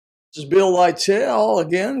This is Bill Lytell,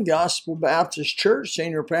 again, Gospel Baptist Church,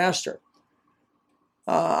 Senior Pastor.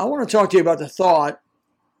 I want to talk to you about the thought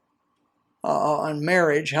on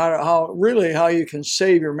marriage, how you can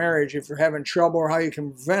save your marriage if you're having trouble, or how you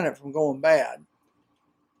can prevent it from going bad.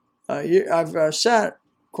 I've sat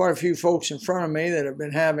quite a few folks in front of me that have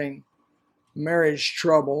been having marriage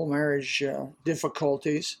trouble, marriage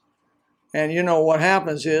difficulties. And you know what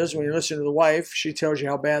happens is when you listen to the wife, she tells you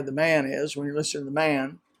how bad the man is. When you listen to the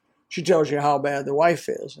man, she tells you how bad the wife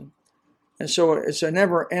is. And so it's a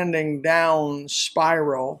never-ending down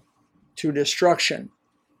spiral to destruction.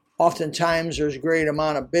 Oftentimes there's a great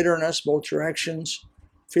amount of bitterness, both directions,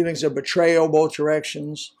 feelings of betrayal, both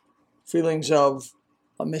directions, feelings of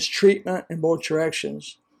mistreatment in both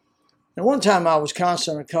directions. And one time I was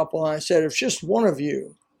counseling a couple, and I said, if just one of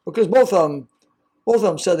you, because both of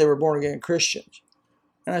them said they were born-again Christians,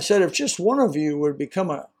 and I said, if just one of you would become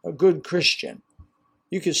a good Christian,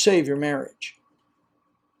 you could save your marriage.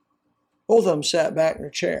 Both of them sat back in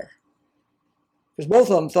their chair because both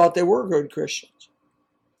of them thought they were good Christians.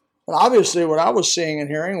 But obviously what I was seeing and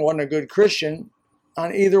hearing wasn't a good Christian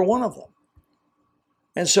on either one of them.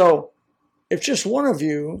 And so if just one of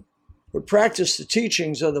you would practice the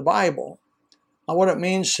teachings of the Bible on what it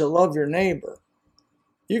means to love your neighbor,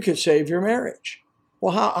 you could save your marriage.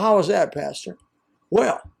 Well, how is that, Pastor?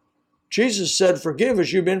 Well, Jesus said, forgive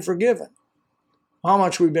as you've been forgiven. How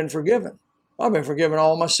much we've been forgiven? I've been forgiven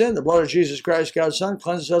all my sin. The blood of Jesus Christ, God's Son,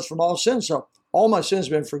 cleanses us from all sin. So all my sins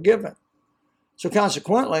have been forgiven. So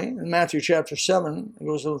consequently, in Matthew chapter 7, it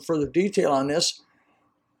goes a little further detail on this.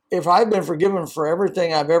 If I've been forgiven for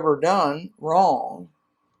everything I've ever done wrong,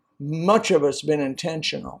 much of it's been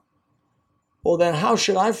intentional. Well, then how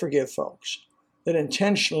should I forgive folks that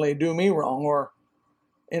intentionally do me wrong or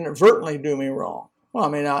inadvertently do me wrong?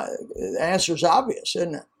 Well, the answer's obvious,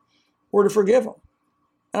 isn't it? We're to forgive them.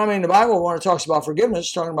 And the Bible, when it talks about forgiveness,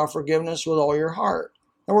 it's talking about forgiveness with all your heart.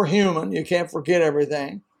 And we're human. You can't forget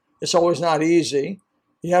everything. It's always not easy.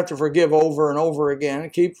 You have to forgive over and over again.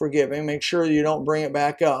 Keep forgiving. Make sure you don't bring it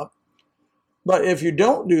back up. But if you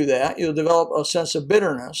don't do that, you'll develop a sense of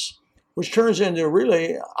bitterness, which turns into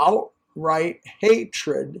really outright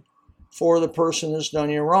hatred for the person that's done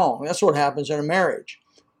you wrong. That's what happens in a marriage.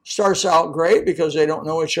 Starts out great because they don't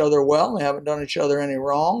know each other well. They haven't done each other any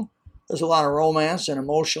wrong. There's a lot of romance and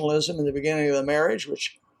emotionalism in the beginning of the marriage,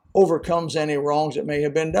 which overcomes any wrongs that may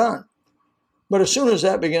have been done. But as soon as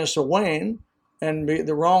that begins to wane and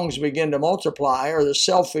the wrongs begin to multiply, or the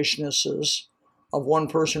selfishnesses of one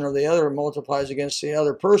person or the other multiplies against the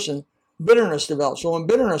other person, bitterness develops. So when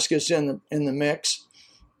bitterness gets in the mix,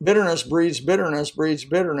 bitterness breeds bitterness, breeds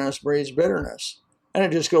bitterness, breeds bitterness. And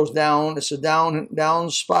it just goes down. It's a down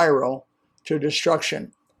spiral to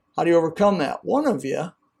destruction. How do you overcome that? One of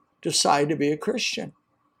you decide to be a Christian.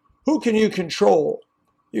 Who can you control?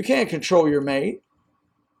 You can't control your mate.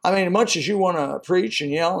 Much as you want to preach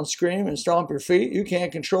and yell and scream and stomp your feet, you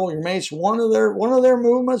can't control your mate's one of their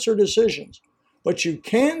movements or decisions. But you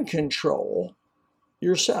can control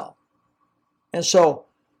yourself. And so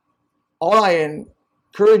all I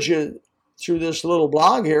encourage you through this little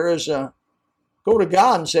blog here is go to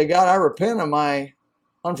God and say, God, I repent of my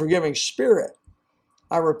unforgiving spirit.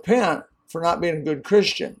 I repent for not being a good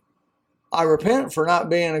Christian. I repent for not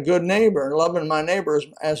being a good neighbor and loving my neighbor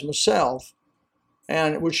as myself,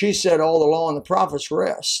 and which he said all the law and the prophets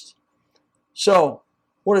rest. So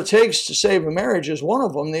what it takes to save a marriage is one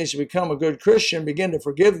of them needs to become a good Christian, begin to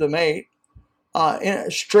forgive the mate,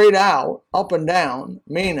 straight out, up and down,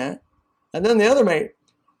 mean it. And then the other mate,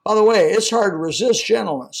 by the way, it's hard to resist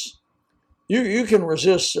gentleness. You can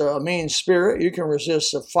resist a mean spirit. You can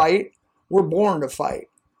resist a fight. We're born to fight.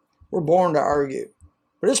 We're born to argue.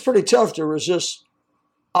 But it's pretty tough to resist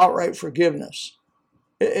outright forgiveness.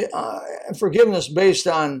 Forgiveness based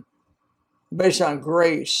on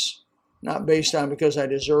grace, not based on because I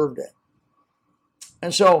deserved it.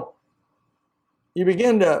 And so you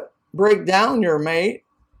begin to break down your mate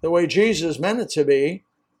the way Jesus meant it to be,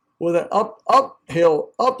 with an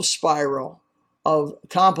uphill spiral of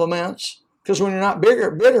compliments. Because when you're not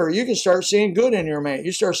bitter, you can start seeing good in your mate.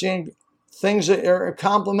 You start seeing things that are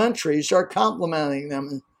complimentary. You start complimenting them.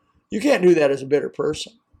 And you can't do that as a bitter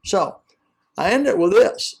person. So I end it with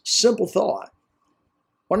this simple thought.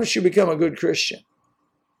 Why don't you become a good Christian?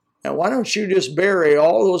 And why don't you just bury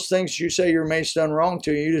all those things you say your mate's done wrong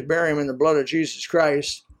to you? You just bury them in the blood of Jesus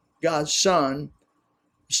Christ, God's Son.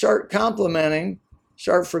 Start complimenting,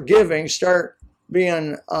 start forgiving, start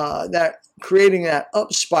being creating that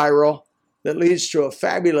up spiral that leads to a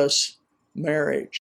fabulous marriage.